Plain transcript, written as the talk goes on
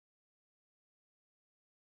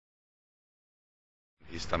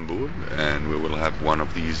Istanbul, and we will have one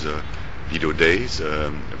of these video days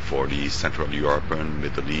for the Central European,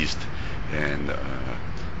 Middle East, and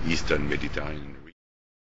Eastern Mediterranean region.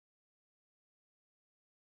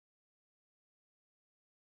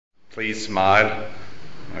 Please smile,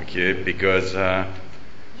 okay, because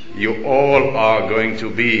you all are going to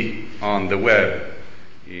be on the web.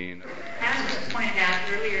 As was pointed out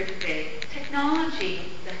earlier today, technology,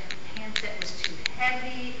 the handset was too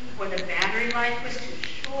heavy, or the battery life was too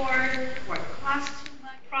short, or it cost too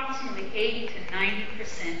much. Approximately 80 to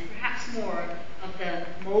 90%, perhaps more, of the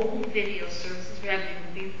mobile video services revenue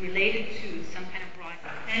will be related to some kind of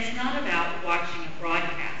broadcast. And it's not about watching a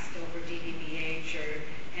broadcast over DVB-H or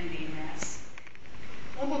MVMS.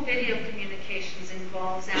 Mobile video communications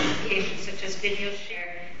involves applications such as video share.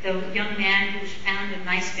 The young man who found a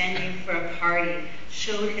nice venue for a party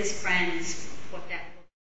showed his friends what that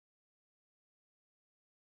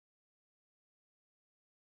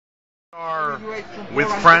with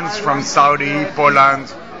friends from Saudi, Poland,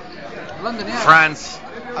 France,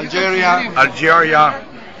 Algeria, and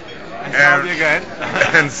Saudi again,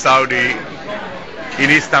 and Saudi in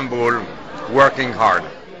Istanbul, working hard.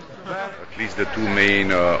 At least the two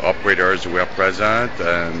main operators were present,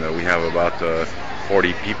 and we have about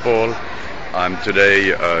 40 people. I'm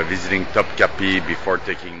today visiting Topkapi before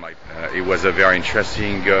taking my. It was a very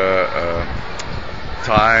interesting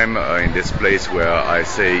time in this place where I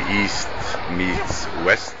say East meets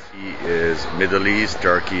West. He is Middle East,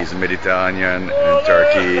 Turkey is Mediterranean, and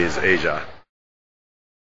Turkey is Asia.